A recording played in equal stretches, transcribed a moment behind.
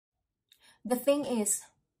The thing is,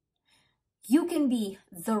 you can be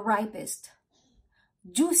the ripest,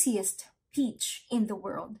 juiciest peach in the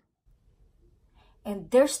world, and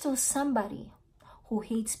there's still somebody who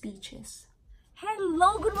hates peaches.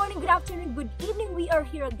 Hello, good morning, good afternoon, good evening. We are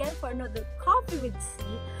here again for another Coffee with C.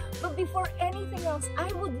 But before anything else,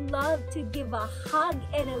 I would love to give a hug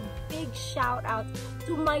and a big shout out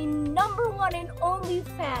to my #1 and only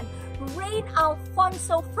fan, Rain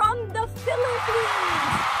Alfonso from the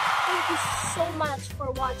Philippines. Thank you so much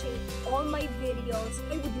for watching all my videos.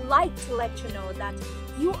 I would like to let you know that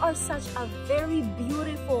you are such a very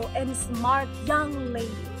beautiful and smart young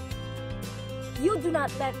lady. You do not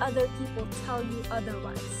let other people tell you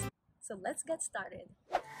otherwise. So let's get started.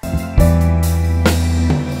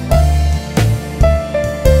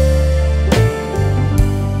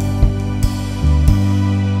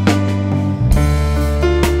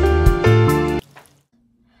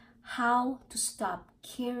 How to stop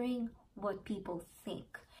caring what people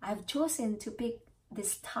think. I've chosen to pick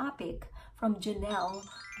this topic from Janelle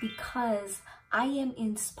because I am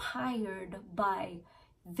inspired by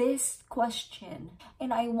this question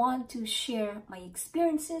and I want to share my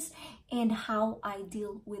experiences and how I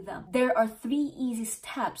deal with them. There are 3 easy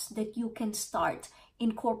steps that you can start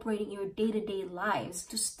incorporating in your day-to-day lives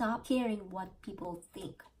to stop caring what people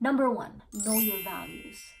think. Number 1, know your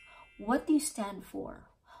values. What do you stand for?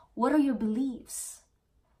 What are your beliefs?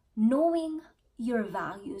 Knowing your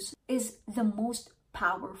values is the most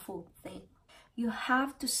powerful thing. You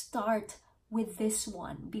have to start with this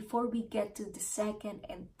one before we get to the second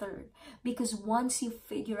and third, because once you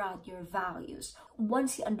figure out your values,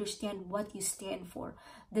 once you understand what you stand for,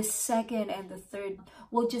 the second and the third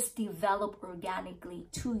will just develop organically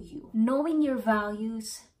to you. Knowing your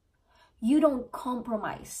values, you don't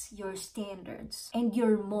compromise your standards and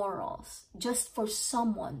your morals just for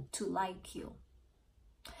someone to like you,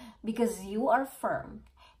 because you are firm,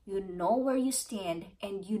 you know where you stand,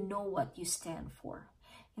 and you know what you stand for.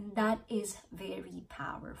 And that is very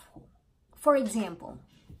powerful. For example,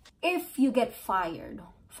 if you get fired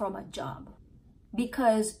from a job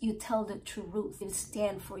because you tell the truth, you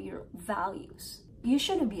stand for your values, you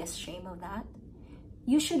shouldn't be ashamed of that.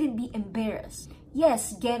 You shouldn't be embarrassed.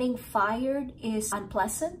 Yes, getting fired is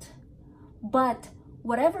unpleasant, but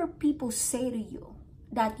whatever people say to you,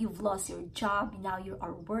 that you've lost your job, now you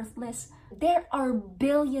are worthless, there are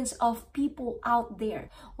billions of people out there.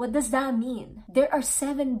 What does that mean? There are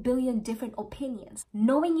 7 billion different opinions.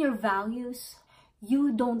 Knowing your values,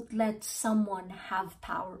 you don't let someone have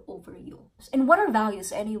power over you. And what are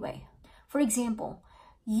values anyway? For example,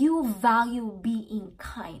 you value being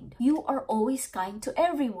kind. You are always kind to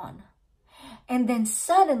everyone. And then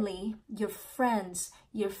suddenly your friends,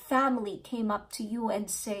 your family came up to you and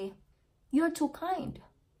say, "You're too kind.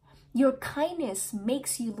 Your kindness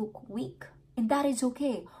makes you look weak." And that is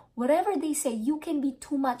okay. Whatever they say, you can be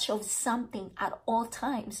too much of something at all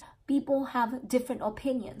times. People have different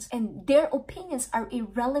opinions, and their opinions are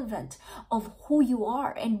irrelevant of who you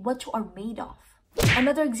are and what you are made of.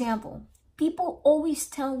 Another example, people always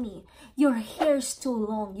tell me, "Your hair's too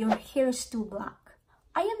long, your hair's too black."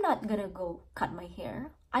 I am not gonna go cut my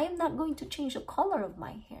hair. I am not going to change the color of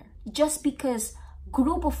my hair just because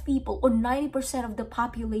group of people or 90% of the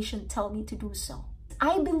population tell me to do so.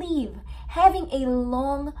 I believe having a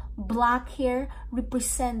long black hair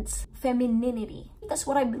represents femininity. That's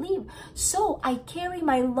what I believe. So I carry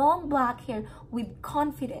my long black hair with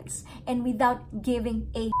confidence and without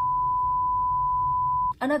giving a.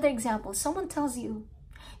 Another example, someone tells you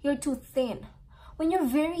you're too thin when you're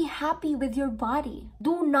very happy with your body.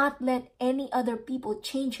 Do not let any other people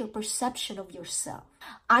change your perception of yourself.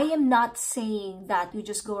 I am not saying that you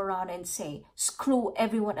just go around and say, screw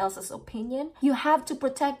everyone else's opinion. You have to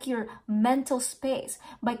protect your mental space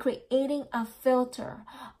by creating a filter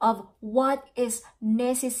of what is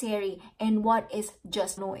necessary and what is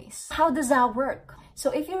just noise. How does that work?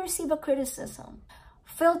 So if you receive a criticism,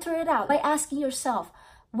 filter it out by asking yourself,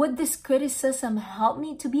 would this criticism help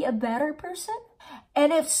me to be a better person?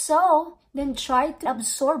 And if so, then try to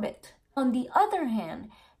absorb it. On the other hand,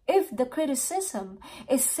 if the criticism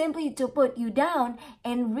is simply to put you down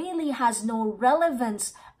and really has no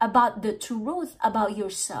relevance about the truth about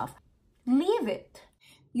yourself, leave it.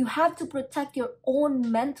 You have to protect your own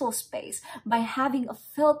mental space by having a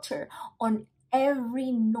filter on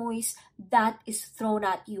every noise that is thrown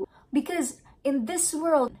at you. Because in this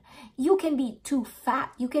world, you can be too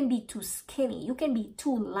fat, you can be too skinny, you can be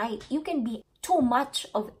too light, you can be too much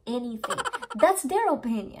of anything. That's their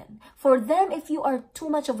opinion. For them, if you are too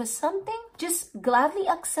much of a something, just gladly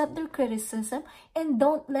accept their criticism and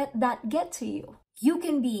don't let that get to you. You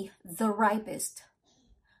can be the ripest,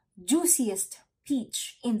 juiciest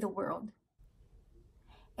peach in the world.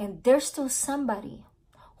 And there's still somebody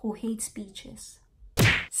who hates peaches.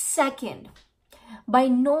 Second, by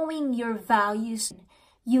knowing your values,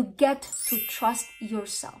 you get to trust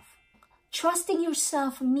yourself. Trusting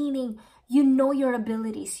yourself meaning you know your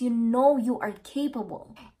abilities, you know you are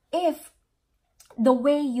capable. If the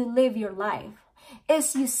way you live your life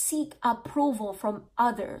is you seek approval from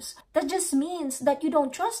others, that just means that you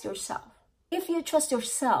don't trust yourself. If you trust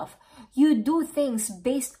yourself, you do things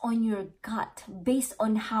based on your gut, based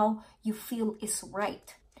on how you feel is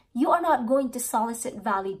right. You are not going to solicit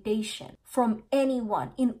validation from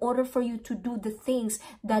anyone in order for you to do the things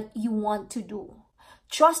that you want to do.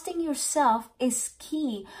 Trusting yourself is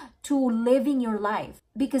key to living your life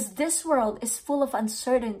because this world is full of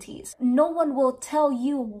uncertainties. No one will tell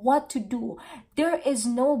you what to do. There is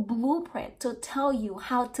no blueprint to tell you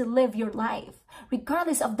how to live your life.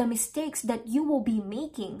 Regardless of the mistakes that you will be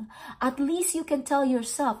making, at least you can tell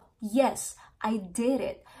yourself, yes, I did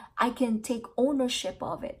it. I can take ownership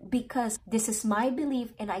of it because this is my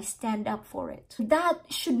belief and I stand up for it. That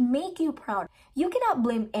should make you proud. You cannot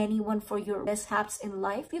blame anyone for your mishaps in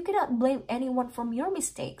life. You cannot blame anyone from your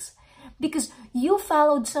mistakes because you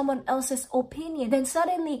followed someone else's opinion. Then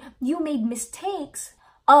suddenly you made mistakes.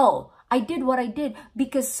 Oh, I did what I did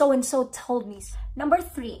because so-and-so told me. Number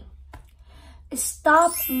 3,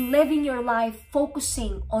 stop living your life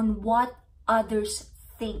focusing on what others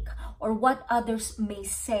think or what others may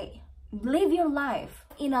say. Live your life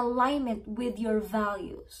in alignment with your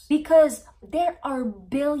values because there are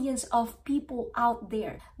billions of people out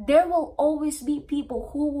there. There will always be people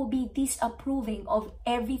who will be disapproving of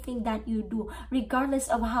everything that you do, regardless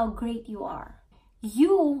of how great you are.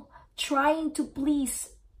 You trying to please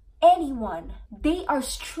anyone, they are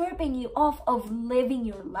stripping you off of living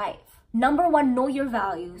your life. Number 1, know your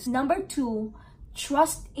values. Number 2,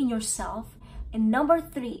 trust in yourself. And number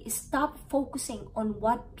 3 is stop focusing on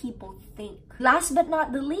what people think. Last but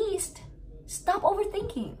not the least, stop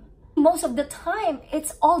overthinking. Most of the time,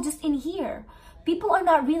 it's all just in here. People are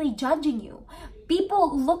not really judging you.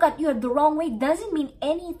 People look at you the wrong way doesn't mean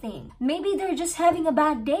anything. Maybe they're just having a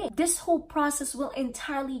bad day. This whole process will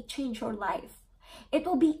entirely change your life. It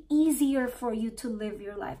will be easier for you to live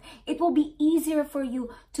your life. It will be easier for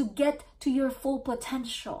you to get to your full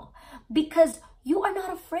potential because you are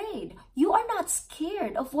not afraid. You are not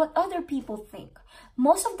scared of what other people think.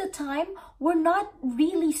 Most of the time, we're not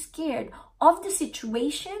really scared of the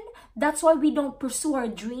situation. That's why we don't pursue our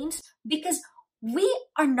dreams because we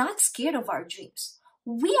are not scared of our dreams.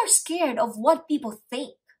 We are scared of what people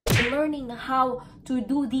think. Learning how to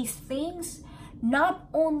do these things, not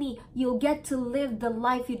only you'll get to live the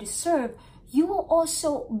life you deserve, you will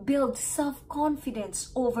also build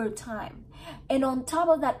self-confidence over time. And on top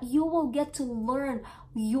of that, you will get to learn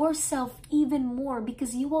yourself even more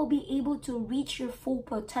because you will be able to reach your full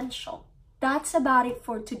potential. That's about it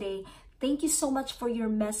for today. Thank you so much for your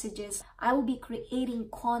messages. I will be creating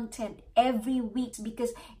content every week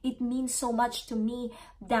because it means so much to me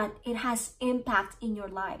that it has impact in your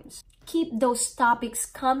lives. Keep those topics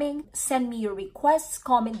coming. Send me your requests,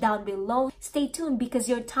 comment down below. Stay tuned because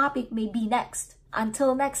your topic may be next.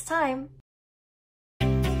 Until next time.